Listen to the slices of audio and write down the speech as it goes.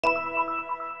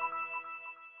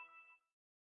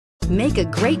Make a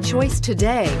great choice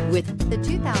today with the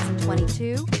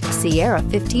 2022 Sierra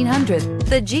 1500.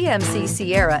 The GMC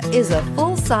Sierra is a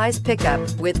full-size pickup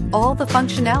with all the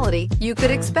functionality you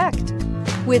could expect.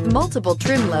 With multiple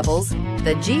trim levels,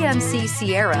 the GMC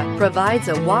Sierra provides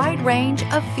a wide range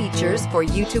of features for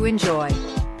you to enjoy.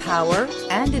 Power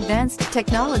and advanced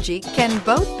technology can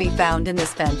both be found in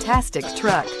this fantastic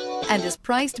truck and is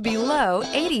priced below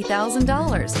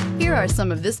 $80,000. Here are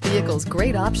some of this vehicle's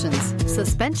great options: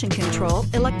 suspension control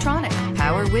electronic,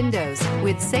 power windows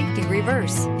with safety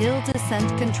reverse, hill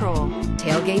descent control,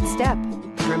 tailgate step,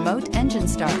 remote engine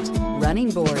start, running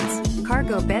boards,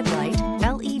 cargo bed light,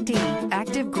 LED,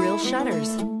 active grille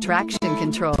shutters, traction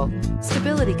control,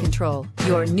 stability control.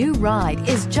 Your new ride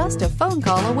is just a phone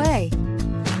call away.